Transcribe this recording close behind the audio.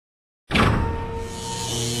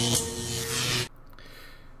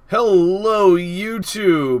Hello,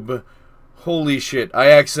 YouTube! Holy shit,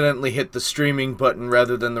 I accidentally hit the streaming button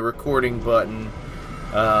rather than the recording button.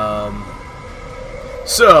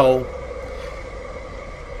 So,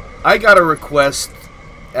 I got a request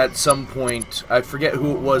at some point. I forget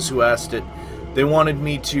who it was who asked it. They wanted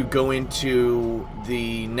me to go into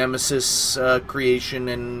the Nemesis creation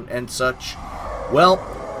and such. Well,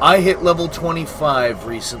 I hit level 25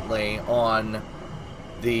 recently on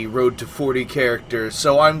the road to 40 characters,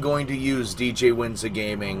 so I'm going to use DJ Winza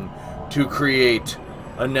Gaming to create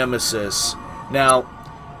a Nemesis. Now,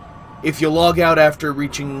 if you log out after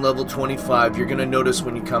reaching level 25, you're going to notice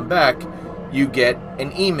when you come back, you get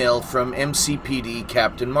an email from MCPD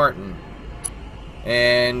Captain Martin.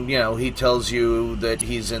 And, you know, he tells you that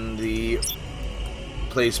he's in the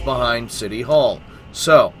place behind City Hall.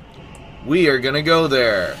 So, we are going to go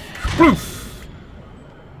there. Poof!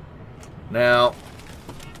 Now,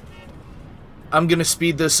 I'm going to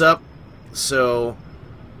speed this up, so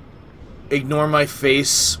ignore my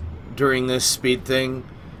face during this speed thing,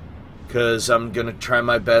 because I'm going to try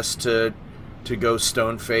my best to go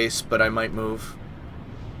stone face, but I might move.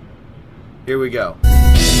 Here we go.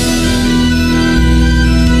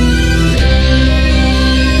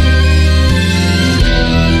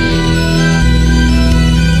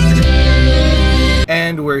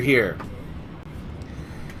 And we're here.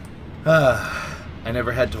 I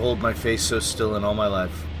never had to hold my face so still in all my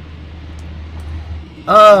life.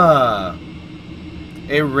 A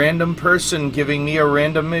random person giving me a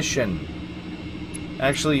random mission.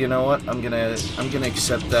 Actually, you know what? I'm gonna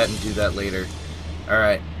accept that and do that later.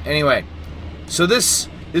 Alright. Anyway. So this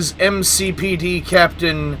is MCPD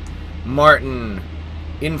Captain Martin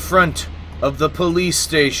in front of the police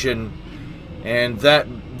station. And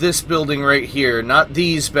this building right here, not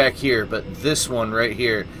these back here, but this one right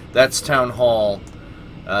here, that's Town Hall.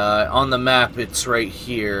 On the map, it's right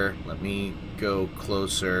here. Let me go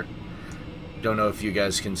closer. Don't know if you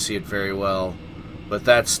guys can see it very well, but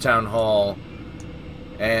that's Town Hall.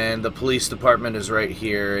 And the police department is right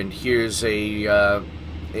here, and here's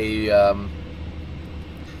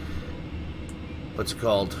what's it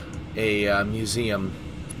called? A museum.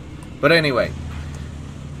 But anyway,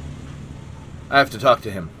 I have to talk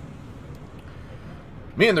to him.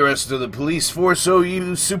 Me and the rest of the police force owe you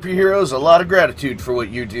superheroes a lot of gratitude for what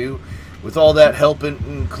you do, with all that helping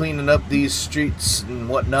and cleaning up these streets and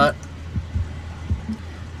whatnot.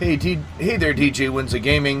 Hey there, DJ Winza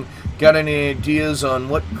Gaming. Got any ideas on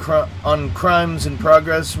what crimes in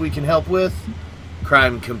progress we can help with?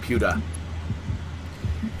 Crime computer.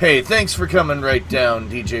 Hey, thanks for coming right down,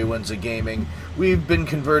 DJ Winza Gaming. We've been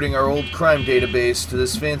converting our old crime database to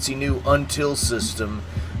this fancy new Until system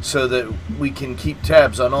so that we can keep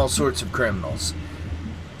tabs on all sorts of criminals.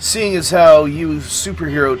 Seeing as how you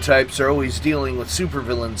superhero types are always dealing with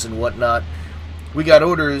supervillains and whatnot, we got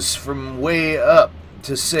orders from way up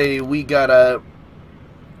to say we gotta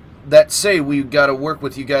work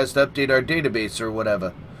with you guys to update our database or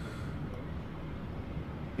whatever.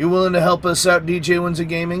 You willing to help us out, DJ Winza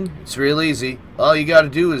Gaming? It's real easy. All you gotta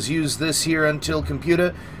do is use this here Until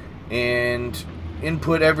computer and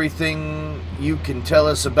input everything you can tell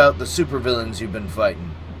us about the supervillains you've been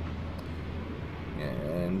fighting.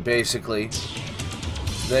 And basically,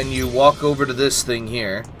 then you walk over to this thing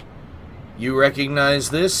here. You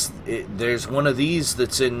recognize this? There's one of these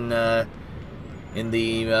that's in the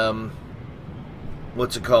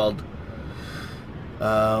what's it called?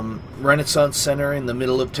 Renaissance Center in the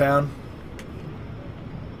middle of town.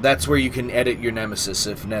 That's where you can edit your Nemesis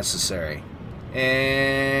if necessary.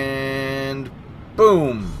 And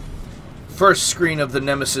boom! First screen of the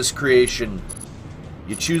Nemesis creation.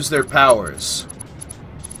 You choose their powers.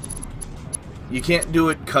 You can't do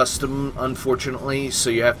it custom, unfortunately, so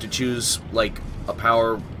you have to choose, like, a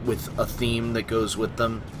power with a theme that goes with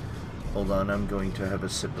them. Hold on, I'm going to have a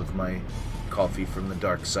sip of my coffee from the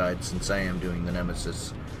dark side, since I am doing the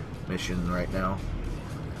Nemesis mission right now.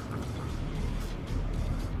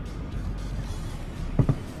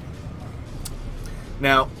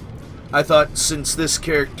 Now, I thought since this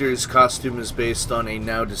character's costume is based on a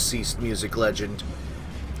now-deceased music legend,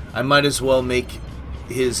 I might as well make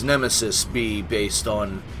his Nemesis be based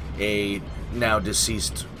on a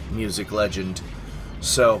now-deceased music legend.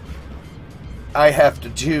 So, I have to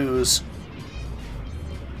choose...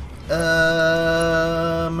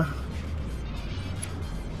 Oh,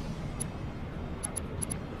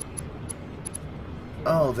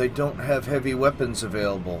 they don't have heavy weapons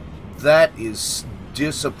available. That is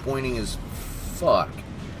disappointing as fuck.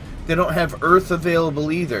 They don't have Earth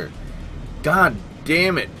available either. God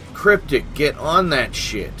damn it. Cryptic, get on that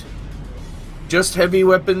shit. Just heavy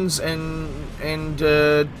weapons and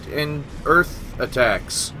earth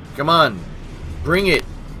attacks. Come on, bring it.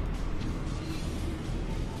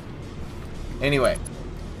 Anyway.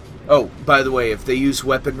 Oh, by the way, if they use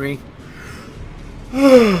weaponry,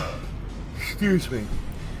 excuse me,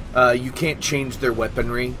 you can't change their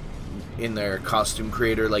weaponry in their costume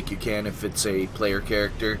creator like you can if it's a player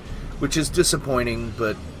character, which is disappointing,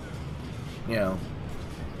 but, you know,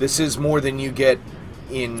 this is more than you get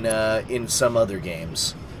in some other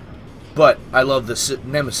games. But I love the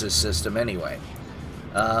Nemesis system anyway.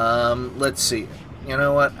 Let's see. You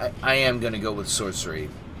know what? I am going to go with sorcery,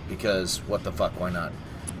 because what the fuck, why not?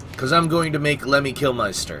 Because I'm going to make Lemmy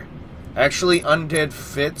Killmeister. Actually, undead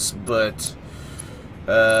fits, but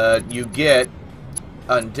you get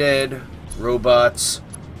undead, robots,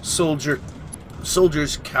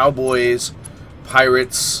 soldiers, cowboys,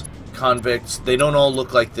 pirates, convicts. They don't all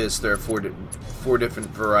look like this. There are four different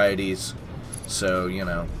varieties. So, you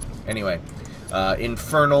know. Anyway,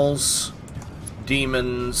 infernals,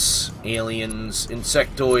 demons, aliens,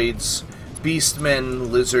 insectoids, beastmen,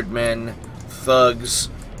 lizardmen, thugs,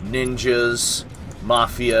 ninjas,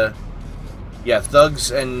 mafia. Yeah, thugs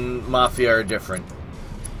and mafia are different.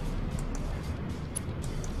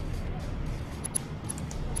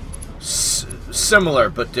 Similar,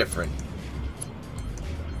 but different.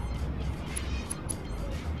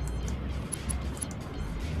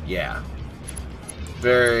 Yeah.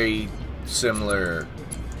 Very similar,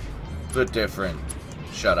 but different.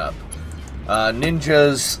 Shut up.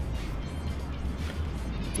 Ninjas,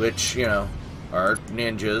 which, you know, are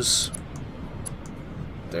ninjas.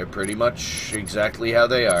 They're pretty much exactly how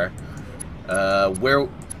they are.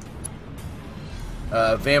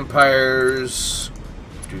 Vampires,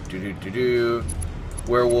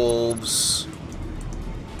 werewolves,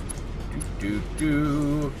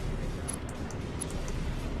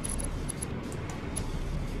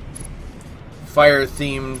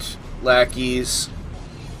 fire-themed lackeys.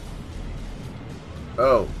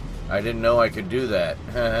 Oh, I didn't know I could do that.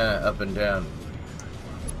 Up and down.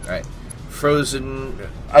 Alright. Frozen,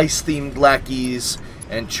 ice-themed lackeys,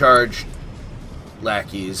 and charged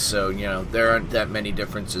lackeys. So, you know, there aren't that many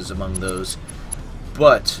differences among those.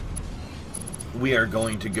 But we are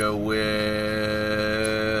going to go with...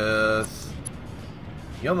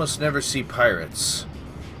 You almost never see pirates.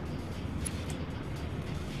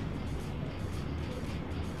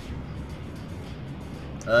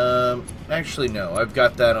 Actually, no. I've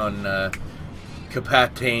got that on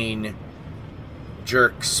Captain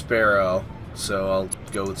Jerk Sparrow, so I'll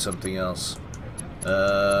go with something else.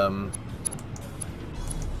 Son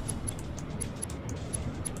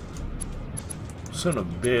of a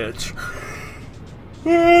bitch.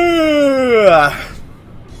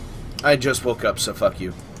 I just woke up, so fuck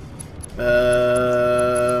you.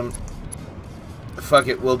 Fuck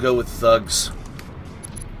it, we'll go with thugs.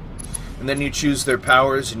 And then you choose their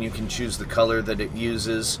powers, and you can choose the color that it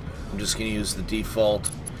uses. I'm just going to use the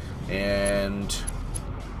default. And...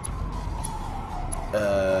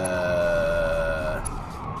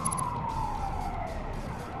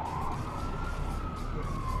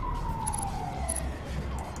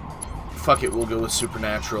 fuck it, we'll go with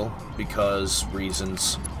supernatural, because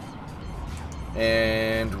reasons.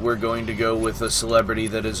 And we're going to go with a celebrity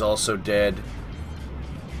that is also dead.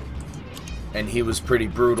 And he was pretty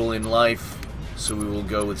brutal in life, so we will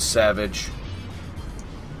go with Savage.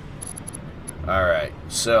 Alright,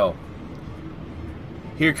 so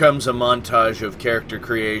here comes a montage of character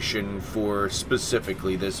creation for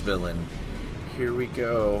specifically this villain. Here we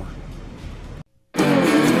go.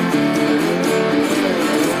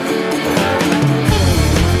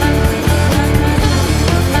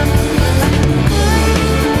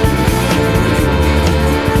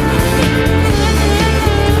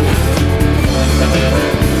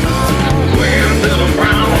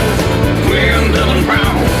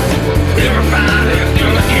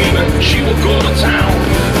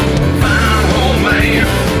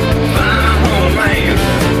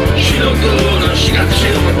 She look good and she got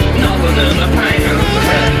children.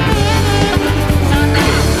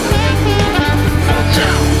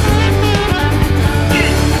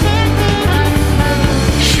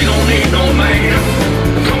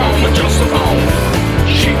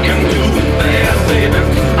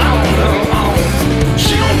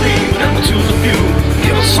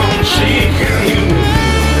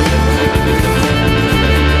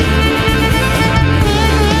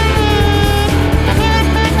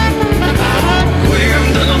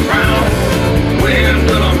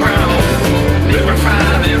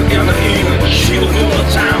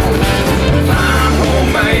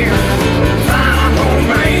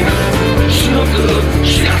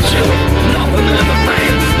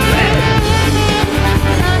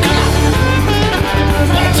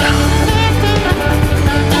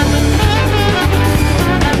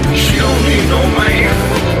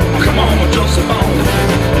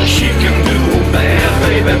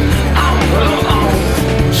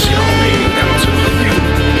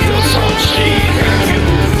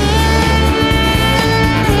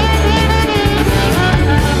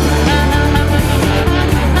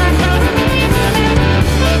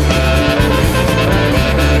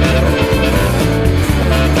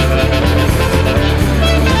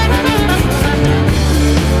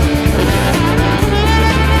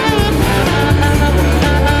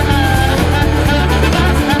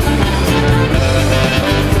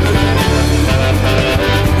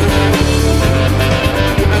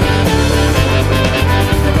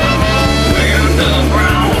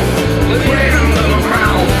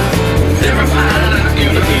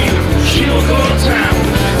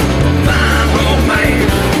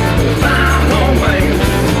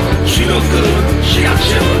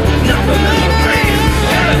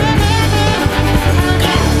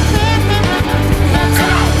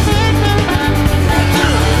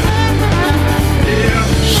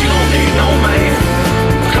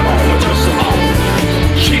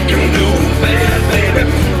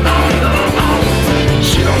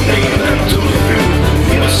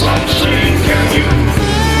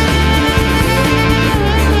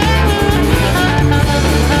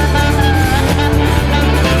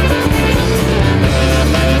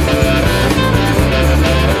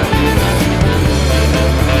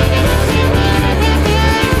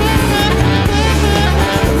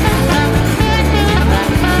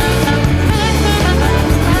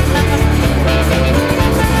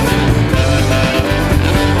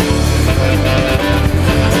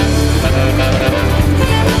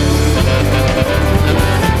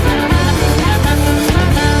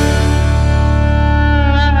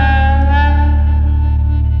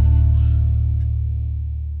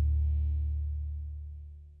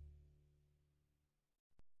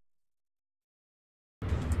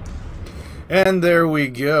 And there we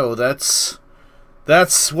go. That's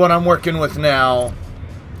what I'm working with now.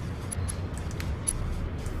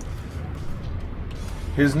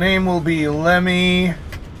 His name will be Lemmy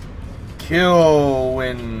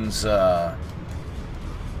Winza.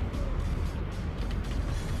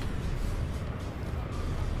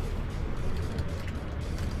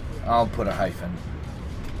 I'll put a hyphen.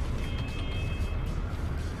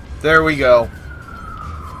 There we go.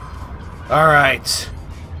 Alright.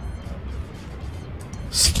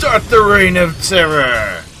 Start the reign of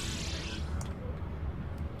terror!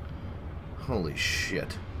 Holy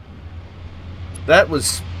shit. That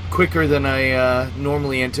was quicker than I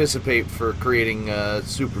normally anticipate for creating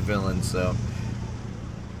supervillains, so.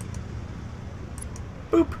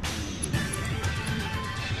 Boop.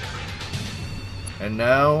 And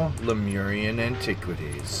now, Lemurian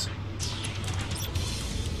Antiquities.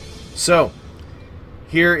 So,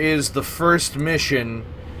 here is the first mission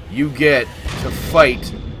you get to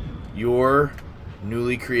fight your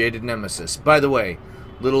newly created Nemesis. By the way,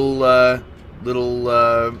 little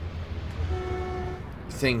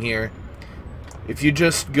thing here. If you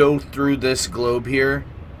just go through this globe here,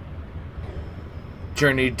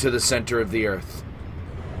 journey to the center of the Earth.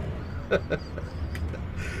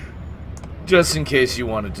 Just in case you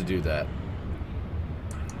wanted to do that.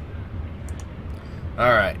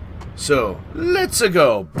 Alright, so let's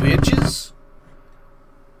go, bitches.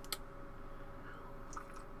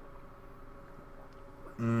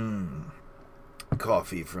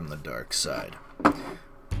 Coffee from the dark side.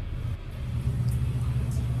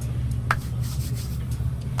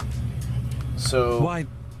 So, why,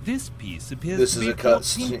 this piece appears this to is be a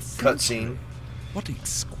cutscene. What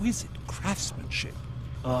exquisite craftsmanship.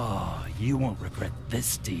 Oh, you won't regret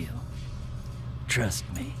this deal. Trust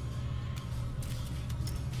me.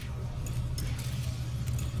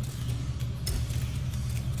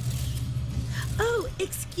 Oh,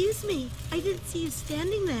 excuse me. I didn't see you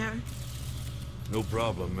standing there. No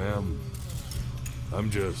problem, ma'am.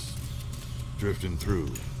 I'm just drifting through.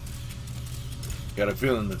 Got a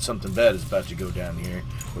feeling that something bad is about to go down here,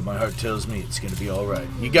 but my heart tells me it's gonna be alright.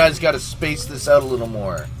 You guys gotta space this out a little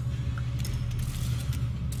more.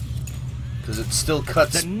 Because it still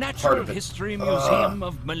cuts the part Natural of it. History Museum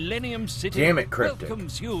of Millennium City Damn it, Cryptic.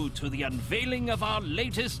 welcomes you to the unveiling of our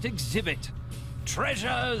latest exhibit,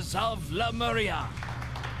 Treasures of Lemuria.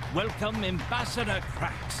 Welcome Ambassador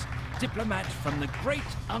Krax, diplomat from the Great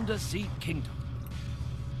Undersea Kingdom.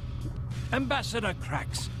 Ambassador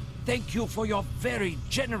Krax, thank you for your very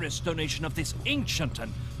generous donation of this ancient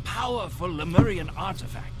and powerful Lemurian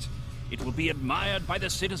artifact. It will be admired by the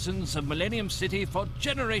citizens of Millennium City for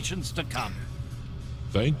generations to come.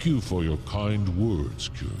 Thank you for your kind words,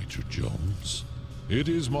 Curator Jones. It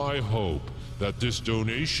is my hope that this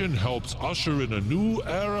donation helps usher in a new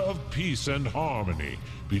era of peace and harmony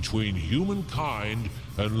between humankind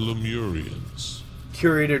and Lemurians.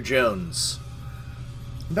 Curator Jones.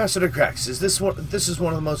 Ambassador Krax, this is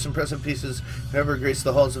one of the most impressive pieces ever graced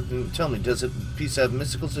the halls of... Tell me, does it piece have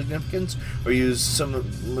mystical significance, or use some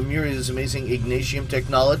of Lemuria's amazing Ignatium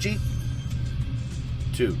technology?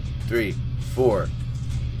 2, 3, 4.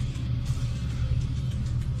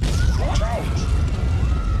 Watch out!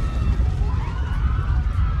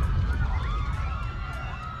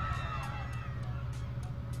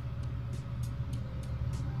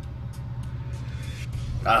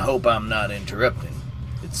 I hope I'm not interrupting.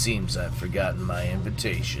 It seems I've forgotten my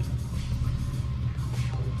invitation.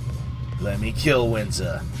 Let me kill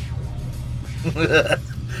Winza.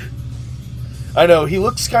 I know, he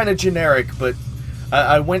looks kind of generic, but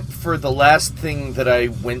I went for the last thing that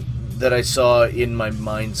I saw in my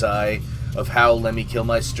mind's eye of how Lemmy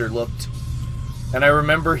Killmeister looked. And I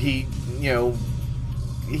remember he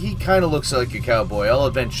kind of looks like a cowboy. I'll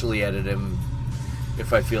eventually edit him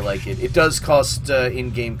if I feel like it. It does cost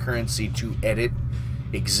in-game currency to edit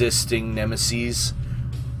existing Nemesis.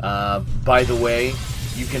 By the way,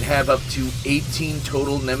 you can have up to 18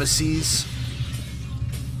 total Nemesis.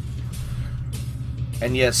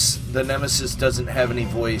 And yes, the Nemesis doesn't have any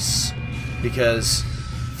voice because,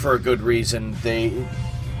 for a good reason, they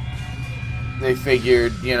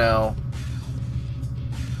figured,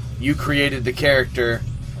 you created the character.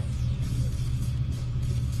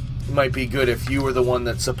 It might be good if you were the one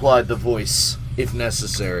that supplied the voice, if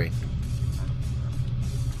necessary.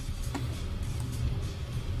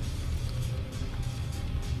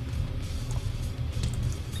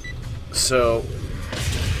 So,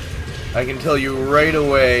 I can tell you right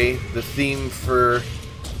away, the theme for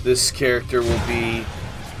this character will be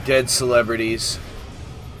dead celebrities.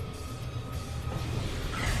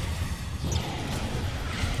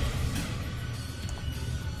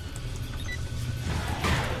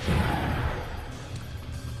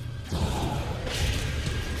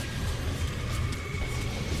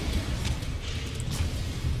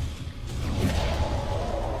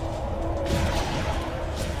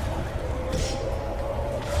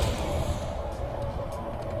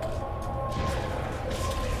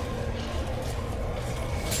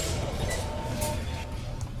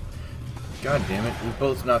 God damn it, we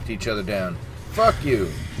both knocked each other down. Fuck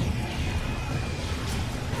you!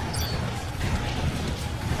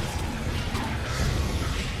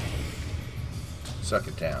 Suck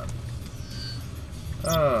it down.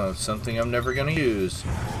 Oh, something I'm never gonna use.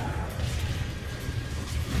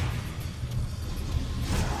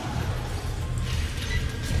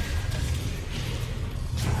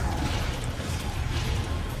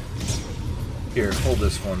 Here, hold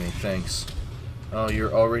this for me, thanks. Oh,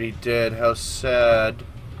 you're already dead, how sad.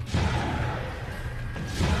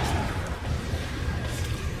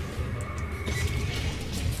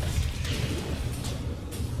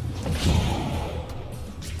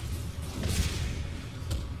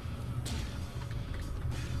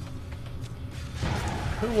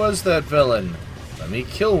 Who was that villain? Let me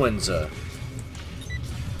kill Winza.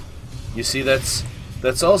 You see, that's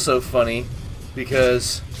also funny,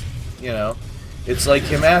 because, you know, it's like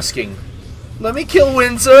him asking, let me kill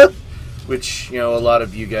Winza! Which, you know, a lot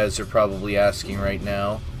of you guys are probably asking right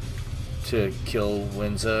now to kill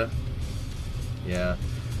Winza. Yeah.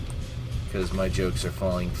 Because my jokes are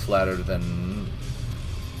falling flatter than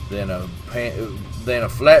a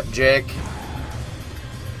flapjack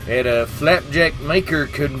at a flapjack maker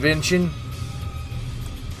convention.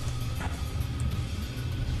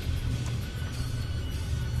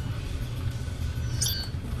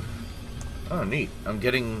 Oh, neat. I'm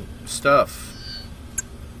getting stuff.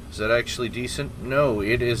 Is that actually decent? No,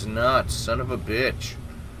 it is not. Son of a bitch.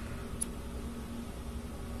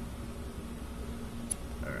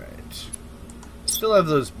 Alright. Still have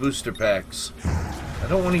those booster packs. I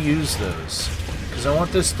don't want to use those, because I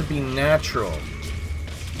want this to be natural.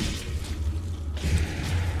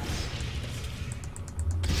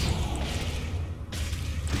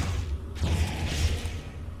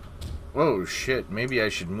 Whoa, shit. Maybe I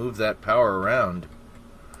should move that power around.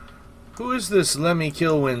 Who is this Lemmy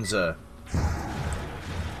Kill Winza?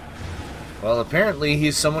 Well, apparently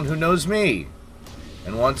he's someone who knows me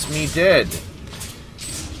and wants me dead.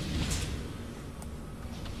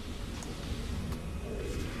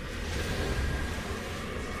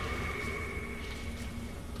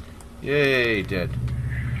 Yay, dead.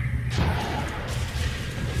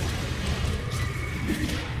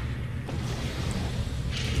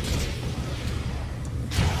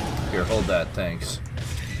 Here, hold that, thanks.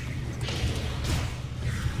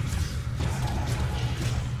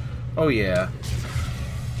 Oh yeah.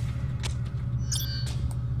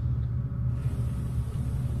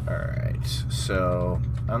 Alright, so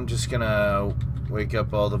I'm just gonna wake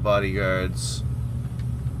up all the bodyguards.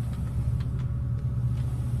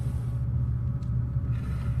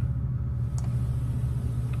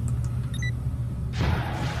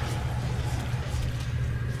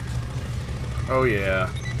 Oh yeah.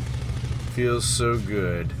 Feels so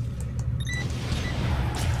good.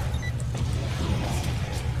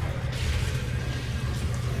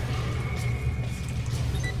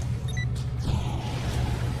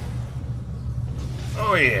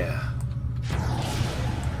 Oh yeah.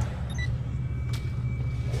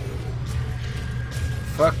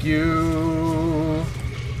 Fuck you.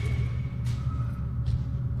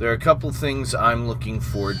 There are a couple things I'm looking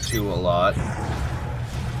forward to a lot.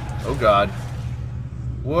 Oh god.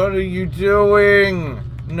 What are you doing?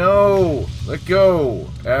 No! Let go,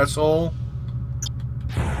 asshole.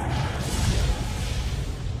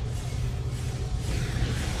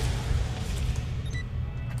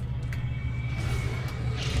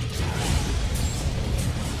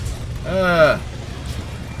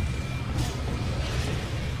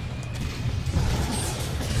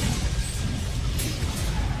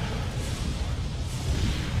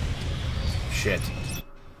 Shit.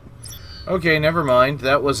 Okay, never mind.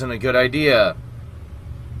 That wasn't a good idea.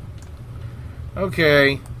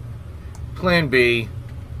 Okay. Plan B.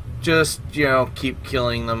 Just, you know, keep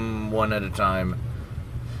killing them one at a time.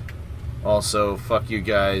 Also, fuck you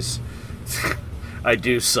guys. I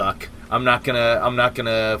do suck. I'm not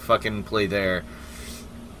gonna fucking play there.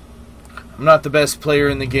 I'm not the best player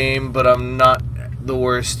in the game, but I'm not the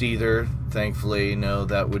worst either. Thankfully, no,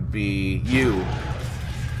 that would be you.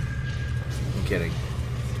 I'm kidding.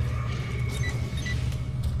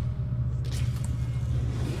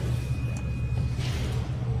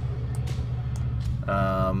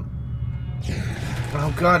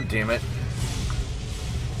 Oh, god damn it.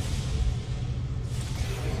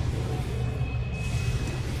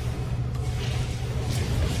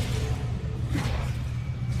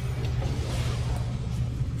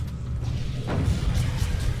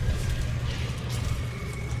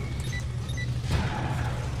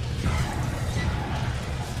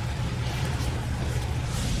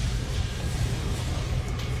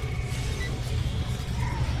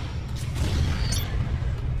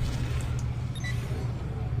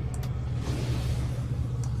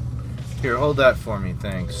 Here, hold that for me,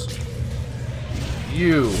 thanks.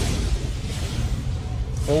 You.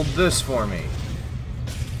 Hold this for me.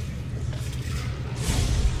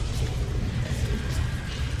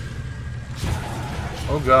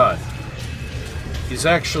 Oh god. He's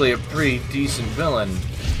actually a pretty decent villain.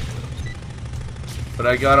 But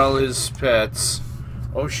I got all his pets.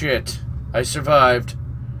 Oh shit. I survived.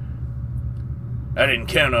 I didn't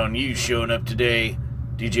count on you showing up today,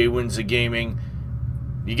 DJ Winza Gaming.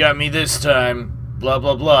 You got me this time. Blah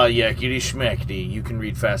blah blah, yakety schmackety. You can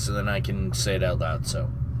read faster than I can say it out loud,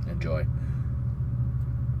 so enjoy.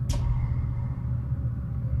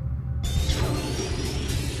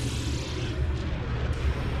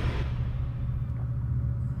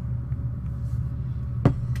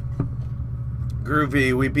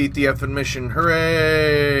 Groovy, we beat the effing mission.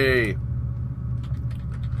 Hooray!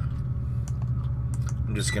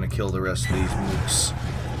 I'm just gonna kill the rest of these mooks.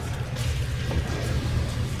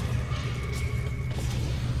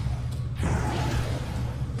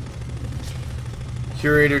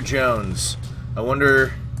 Curator Jones. I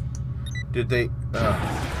wonder... Did they... Oh,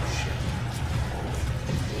 shit.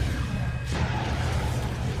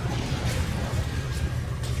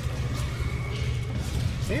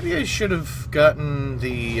 Maybe I should have gotten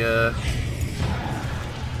the,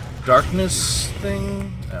 darkness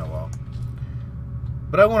thing? Oh, well.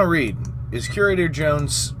 But I want to read. Is Curator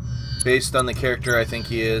Jones based on the character I think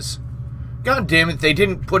he is? God damn it, they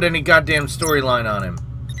didn't put any goddamn storyline on him.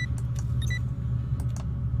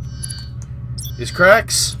 Is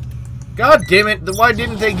Cracks? God damn it, why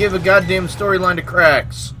didn't they give a goddamn storyline to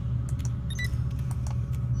Cracks?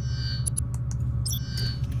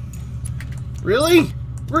 Really?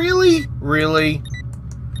 Really? Really?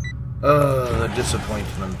 The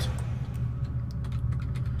disappointment.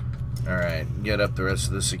 Alright, get up the rest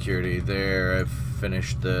of the security. There, I've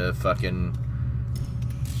finished the fucking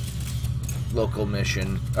local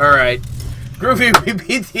mission. Alright. Groovy, we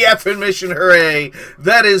beat the effing mission, hooray!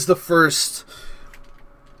 That is the first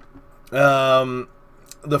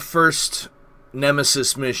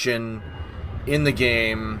Nemesis mission in the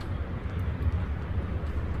game.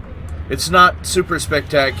 It's not super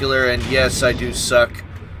spectacular, and yes, I do suck.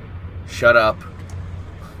 Shut up.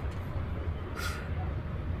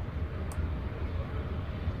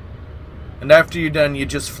 And after you're done, you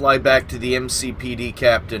just fly back to the MCPD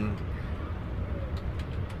captain.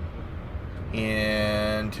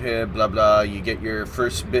 And blah blah, you get your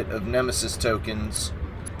first bit of Nemesis tokens.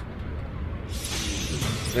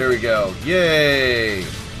 There we go. Yay!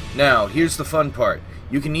 Now, here's the fun part.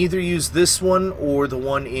 You can either use this one or the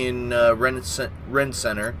one in Ren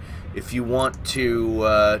Center if you want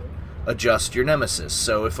to adjust your Nemesis.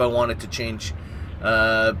 So if I wanted to change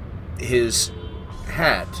his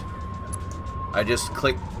hat, I just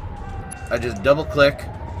double click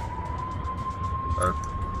or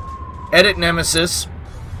edit Nemesis.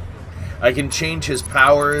 I can change his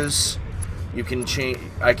powers. I can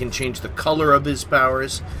change the color of his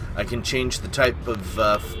powers. I can change the type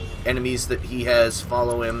of enemies that he has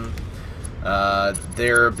follow him,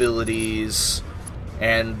 their abilities,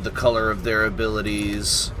 and the color of their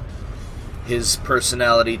abilities, his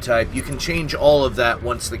personality type. You can change all of that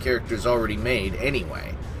once the character's already made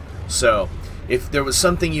anyway. So, if there was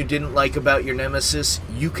something you didn't like about your Nemesis,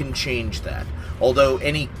 you can change that. Although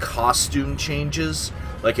any costume changes,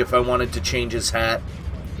 like if I wanted to change his hat,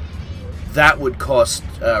 that would cost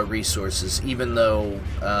resources, even though,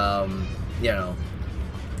 you know,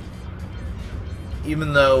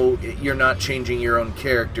 even though you're not changing your own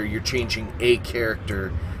character, you're changing a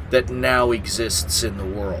character that now exists in the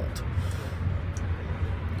world.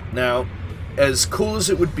 Now, as cool as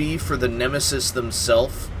it would be for the Nemesis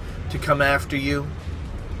themselves to come after you,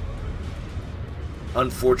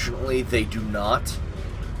 unfortunately, they do not.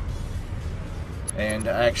 And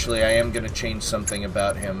actually, I am going to change something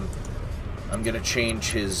about him. I'm going to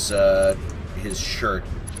change his shirt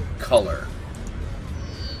color.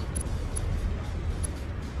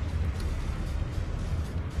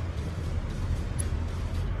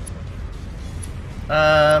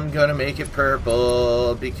 I'm going to make it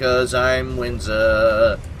purple because I'm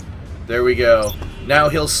Winza. There we go. Now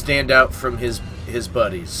he'll stand out from his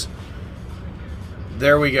buddies.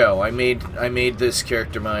 There we go. I made this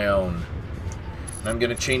character my own. I'm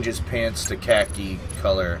going to change his pants to khaki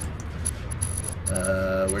color.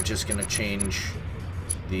 We're just gonna change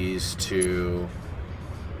these to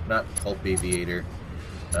not Pulp Aviator.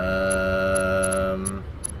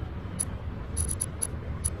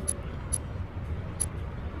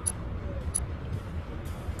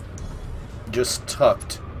 Just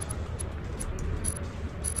Tucked.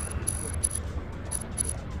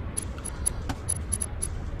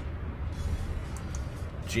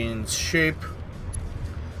 jeans shape,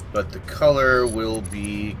 but the color will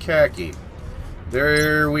be khaki.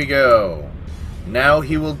 There we go. Now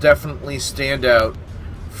he will definitely stand out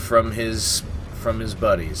from his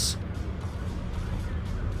buddies.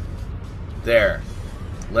 There.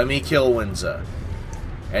 Let me kill Winza.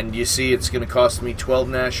 And you see it's going to cost me 12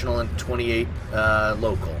 national and 28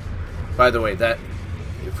 local. By the way, that,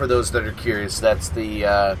 for those that are curious, that's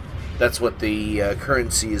what the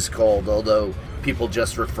currency is called, although people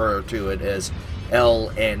just refer to it as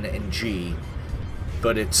L, N, and G.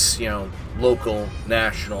 But it's, you know, local,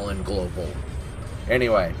 national, and global.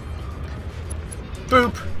 Anyway.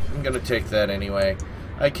 Boop! I'm going to take that anyway.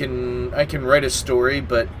 I can write a story,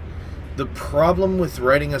 but the problem with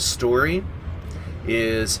writing a story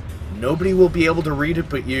is nobody will be able to read it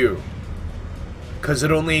but you. Because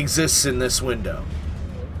it only exists in this window.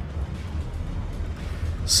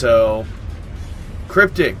 So,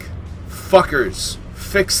 Cryptic, fuckers,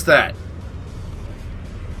 fix that.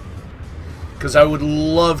 Because I would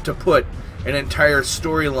love to put an entire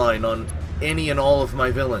storyline on any and all of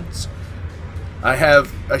my villains. I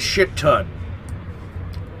have a shit ton.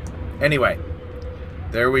 Anyway,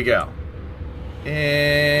 there we go.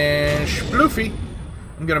 And sploofy.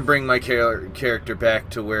 I'm gonna bring my character back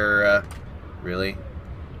to where, really?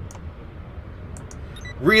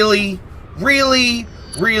 Really? Really?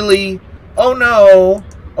 Really? Oh no!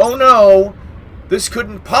 Oh no! This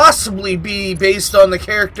couldn't possibly be based on the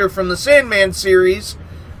character from the Sandman series.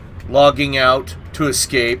 Logging out to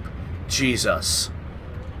escape. Jesus.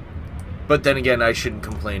 But then again, I shouldn't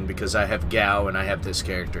complain because I have Gao and I have this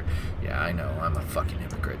character. Yeah, I know, I'm a fucking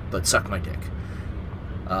hypocrite, but suck my dick.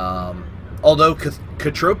 Although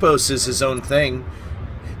Katropos is his own thing,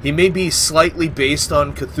 he may be slightly based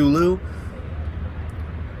on Cthulhu,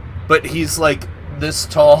 but he's like this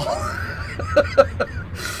tall.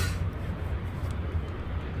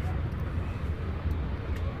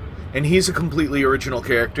 And he's a completely original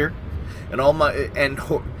character. And all my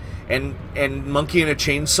and Monkey in a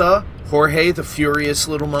Chainsaw, Jorge, the furious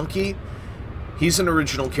little monkey, he's an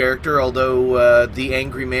original character, although the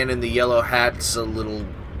angry man in the yellow hat's a little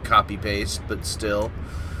copy-paste, but still.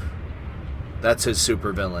 That's his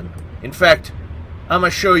supervillain. In fact, I'm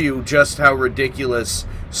going to show you just how ridiculous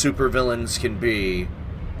supervillains can be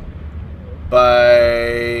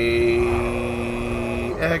by...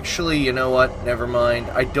 Actually, you know what? Never mind.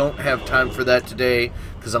 I don't have time for that today,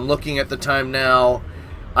 because I'm looking at the time now.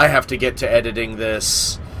 I have to get to editing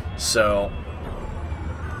this, so...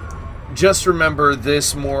 Just remember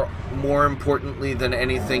this more importantly than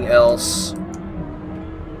anything else,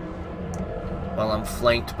 while I'm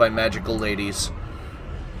flanked by magical ladies.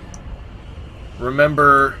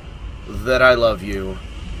 Remember that I love you.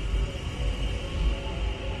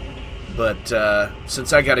 But,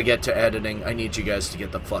 since I gotta get to editing, I need you guys to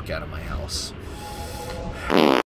get the fuck out of my house.